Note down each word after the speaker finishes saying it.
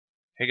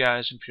Hey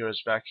guys,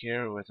 Impuredeath back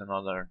here with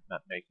another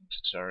map making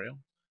tutorial.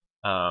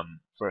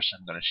 First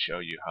I'm going to show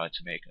you how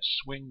to make a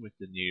swing with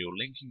the new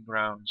linking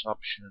grounds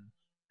option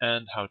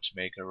and how to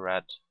make a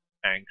red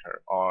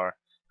anchor, or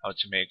how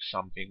to make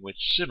something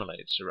which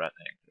simulates a red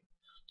anchor.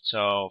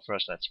 So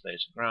first let's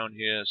place a ground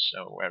here,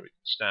 so where we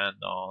can stand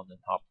on and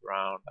hop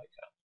around like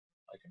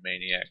a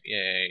maniac.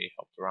 Yay,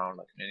 hop around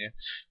like a maniac.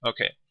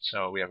 Okay,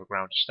 so we have a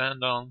ground to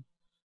stand on.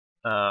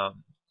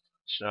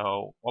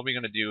 So what we're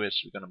going to do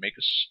is we're going to make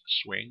a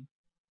swing.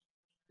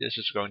 This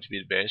is going to be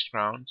the base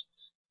ground.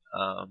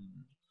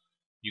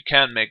 You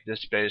can make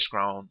this base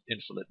ground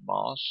infinite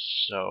mass,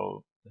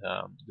 so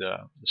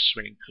the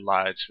swing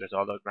collides with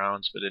other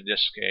grounds, but in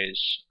this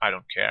case I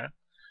don't care,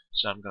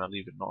 so I'm gonna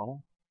leave it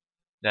normal.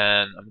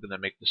 Then I'm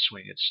gonna make the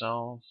swing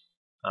itself.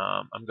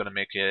 I'm gonna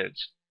make it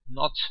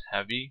not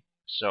heavy,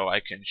 so I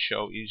can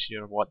show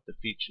easier what the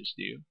features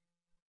do.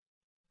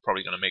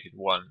 Probably gonna make it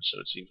 1, so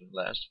it's even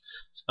less.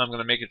 I'm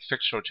gonna make it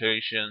fixed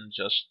rotation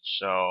just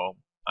so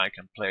I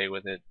can play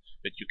with it,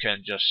 but you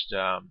can just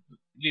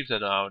leave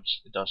that out,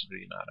 it doesn't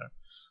really matter.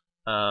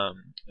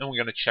 And we're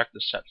gonna check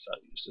the set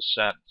values. The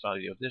set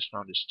value of this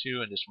round is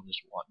 2 and this one is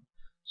 1.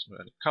 So we're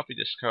gonna copy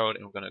this code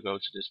and we're gonna go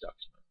to this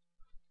document.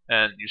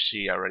 And you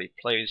see I already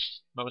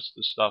placed most of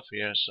the stuff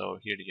here, so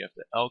here you have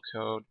the L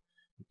code.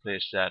 We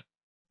place that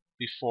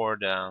before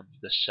the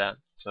set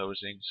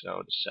closing,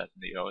 so the set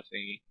and the O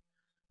thingy.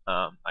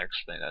 I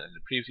explained that in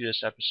the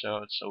previous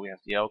episode, so we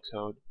have the L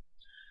code.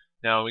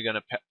 Now we're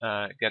gonna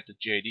get the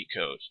JD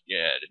code.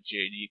 Yeah, the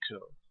JD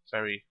code.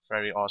 Very,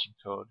 very awesome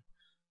code.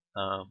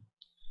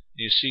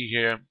 You see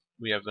here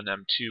we have an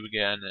M2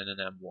 again and an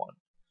M1.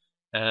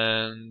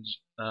 And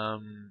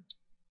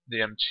the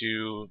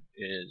M2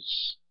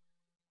 is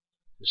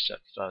the set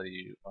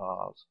value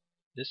of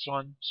this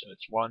one, so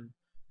it's 1,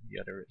 and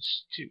the other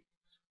is 2.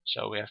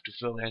 So we have to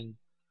fill in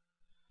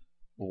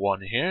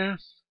 1 here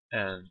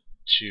and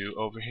 2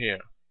 over here.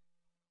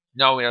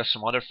 Now we have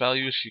some other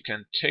values. You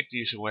can take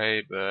these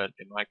away, but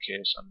in my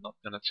case I'm not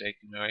gonna take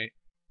them away.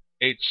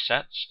 8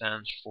 set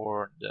stands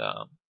for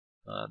the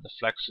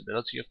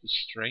flexibility of the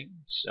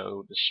string,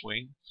 so the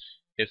swing.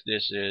 If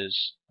this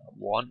is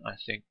 1, I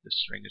think the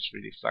string is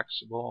really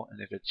flexible,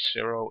 and if it's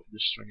 0, the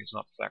string is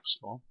not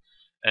flexible.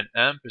 And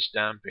amp is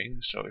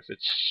damping, so if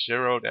it's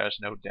 0, there's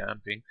no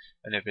damping,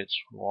 and if it's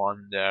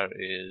 1,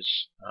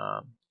 there's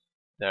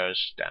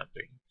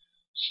damping.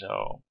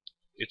 So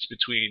it's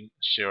between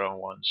 0 and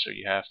 1, so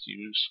you have to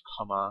use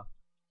comma.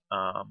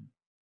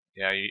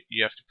 Yeah,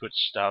 you have to put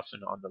stuff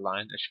on the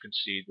line. As you can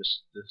see,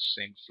 this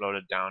thing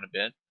floated down a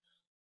bit,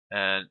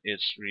 and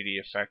it's really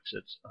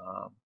affected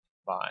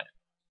by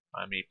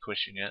me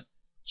pushing it.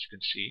 As you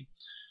can see,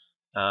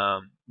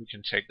 we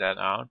can take that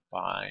out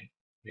by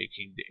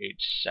making the 8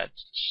 set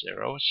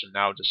 0. So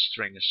now the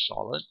string is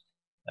solid.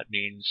 That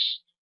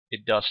means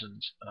it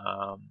doesn't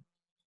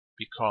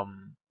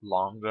become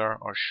longer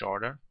or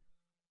shorter.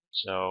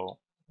 So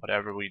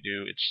whatever we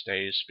do, it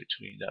stays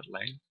between that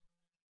length.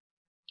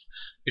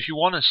 If you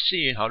want to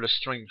see how the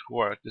strings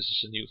work, this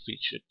is a new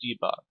feature,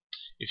 debug.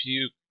 If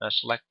you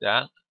select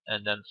that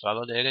and then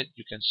validate it,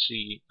 you can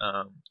see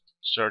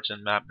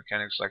certain map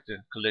mechanics like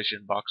the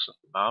collision box of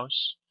the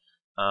mouse,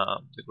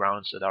 the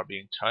grounds that are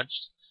being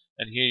touched,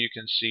 and here you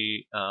can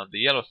see the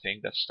yellow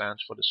thing that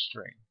stands for the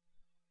string.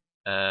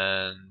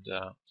 And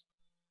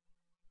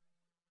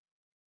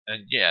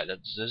yeah,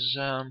 this is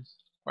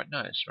quite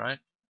nice, right?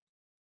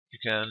 You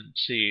can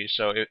see,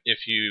 so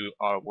if you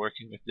are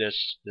working with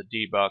this, the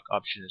debug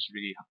option is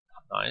really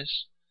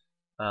nice.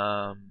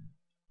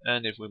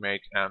 And if we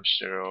make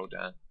amp0,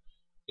 then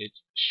it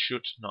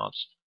should not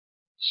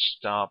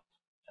stop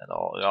at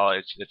all. Well,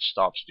 it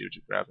stops due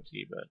to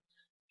gravity, but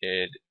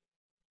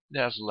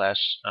there's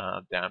less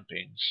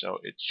damping, so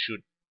it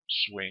should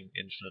swing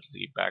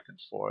infinitely back and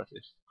forth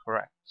if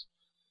correct.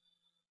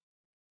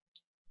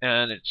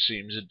 And it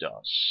seems it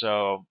does.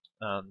 So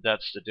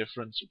that's the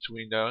difference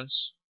between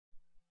those.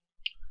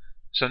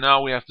 So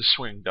now we have the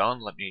swing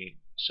done. Let me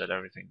set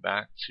everything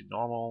back to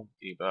normal.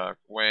 Debug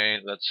away.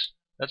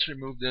 Let's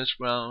remove this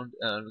ground,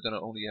 and we're gonna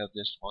only have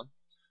this one.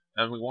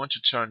 And we want to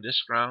turn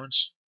this ground.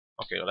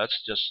 Okay,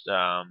 let's just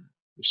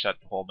reset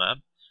the whole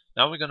map.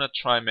 Now we're gonna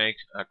try make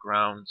a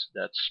ground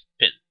that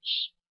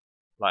spins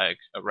like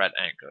a red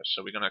anchor.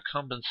 So we're gonna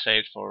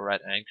compensate for a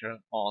red anchor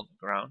on the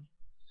ground.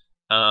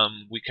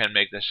 We can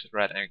make this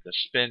red anchor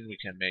spin. We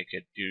can make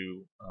it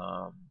do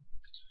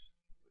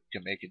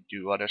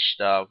other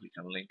stuff. We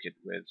can link it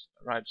with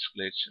right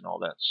splits and all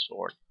that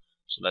sort.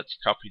 So let's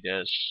copy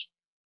this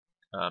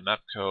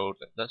map code.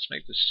 Let's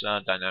make this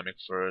dynamic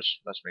first.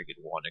 Let's make it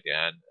 1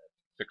 again.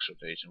 Fixed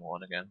rotation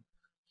 1 again,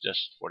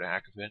 just for the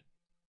heck of it.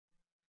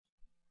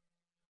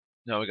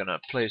 Now we're gonna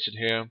place it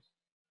here,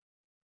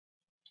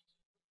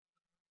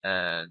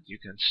 and you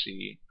can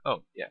see,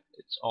 oh yeah,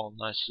 it's all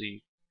nice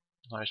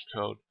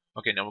code.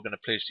 Okay, now we're gonna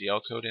place the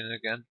L code in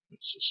again,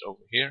 which is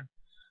over here.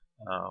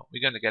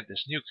 We're gonna get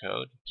this new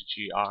code, the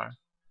GR.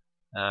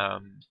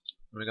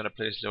 We're gonna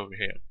place it over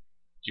here.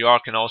 GR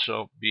can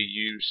also be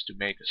used to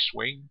make a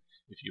swing.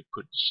 If you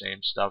put the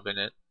same stuff in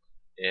it,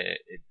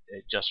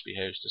 it just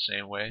behaves the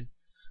same way.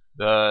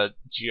 But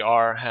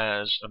GR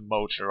has a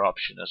motor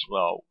option as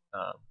well,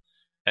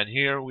 and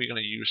here we're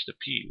going to use the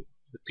P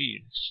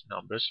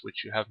numbers,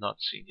 which you have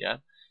not seen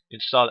yet.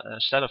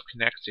 Instead of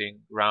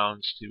connecting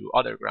grounds to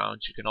other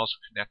grounds, you can also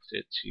connect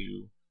it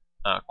to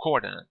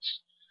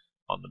coordinates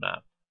on the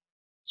map.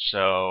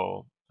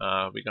 So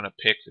we're going to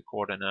pick the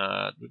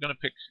coordinate.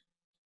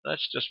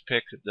 Let's just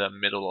pick the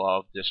middle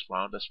of this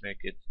ground. Let's make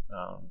it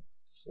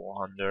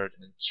 400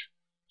 and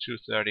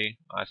 230.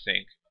 I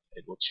think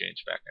it will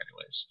change back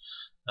anyways.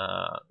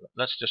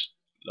 Let's just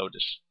load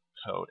this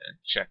code and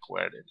check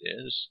where it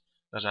is,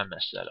 because I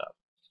messed that up.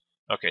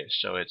 Okay,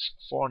 so it's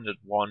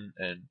 401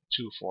 and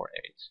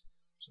 248.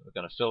 So we're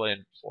going to fill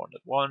in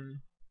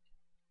 401.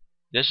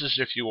 This is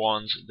if you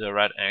want the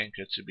red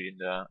anchor to be in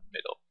the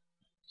middle.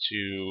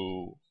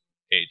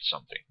 28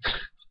 something.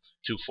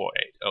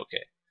 248.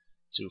 Okay.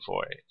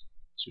 248.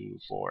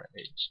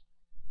 248.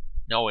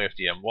 Now we have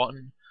the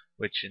M1,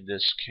 which in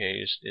this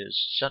case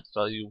is set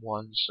value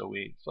 1, so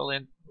we fill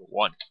in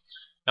 1.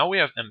 Now we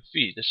have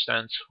MV. This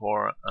stands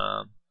for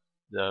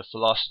the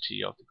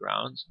velocity of the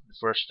ground. The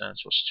first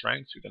stands for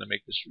strength. We're going to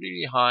make this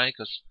really high,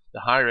 because the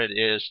higher it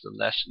is, the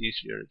less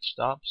easier it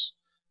stops.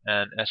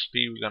 And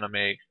SP we're going to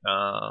make,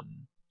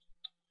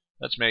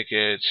 let's make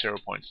it 0.5.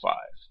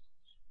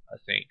 I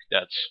think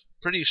that's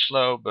pretty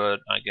slow,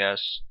 but I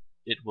guess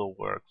it will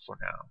work for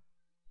now.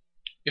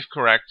 If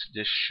correct,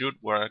 this should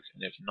work,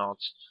 and if not,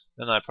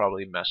 then I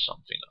probably messed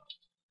something up.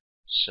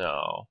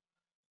 So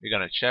we're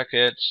gonna check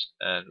it,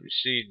 and we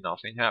see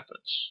nothing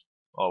happens.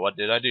 Well, what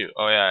did I do?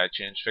 Oh yeah, I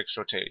changed fixed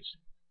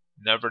rotation.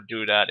 Never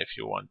do that if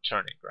you want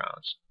turning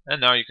grounds. And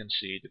now you can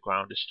see the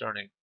ground is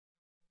turning,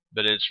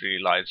 but it's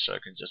really light, so I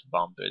can just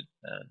bump it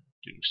and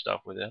do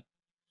stuff with it.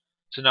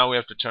 So now we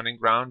have the turning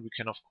ground. We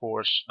can of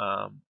course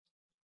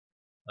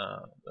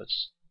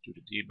let's do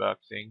the debug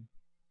thing.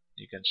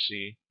 You can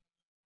see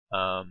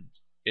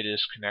it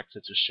is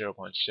connected to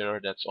 0.0.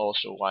 That's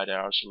also why there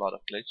are a lot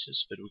of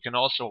glitches. But we can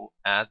also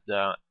add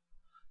the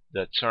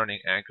turning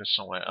anchor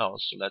somewhere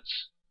else. So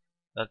let's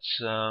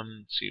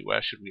see,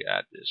 where should we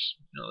add this?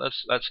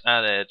 Let's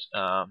add it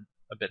a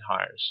bit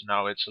higher. So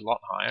now it's a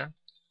lot higher.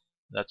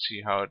 Let's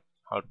see how it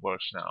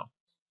works now.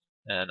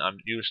 And I'm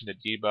using the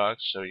debug,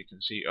 so you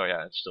can see, oh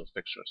yeah, it's still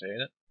fixed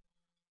rotated.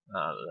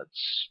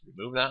 Let's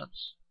remove that.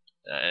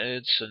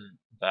 It's a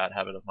bad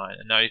habit of mine.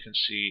 And now you can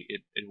see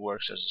it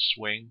works as a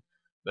swing,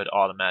 but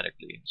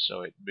automatically.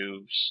 So it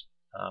moves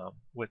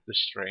with the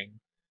string.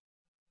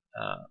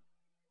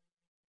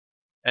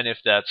 And if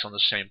that's on the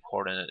same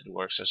coordinate, it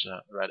works as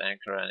a red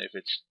anchor. And if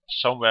it's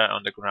somewhere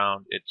on the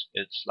ground,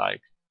 it's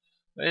like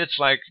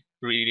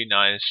really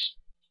nice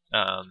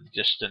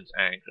distant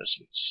anchors,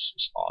 which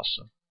is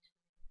awesome.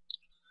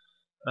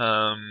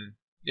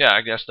 Yeah,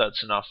 I guess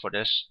that's enough for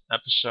this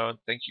episode.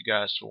 Thank you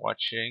guys for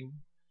watching,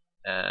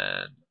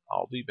 and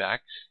I'll be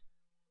back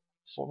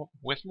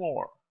with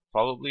more.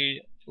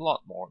 Probably a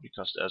lot more,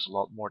 because there's a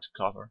lot more to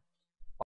cover.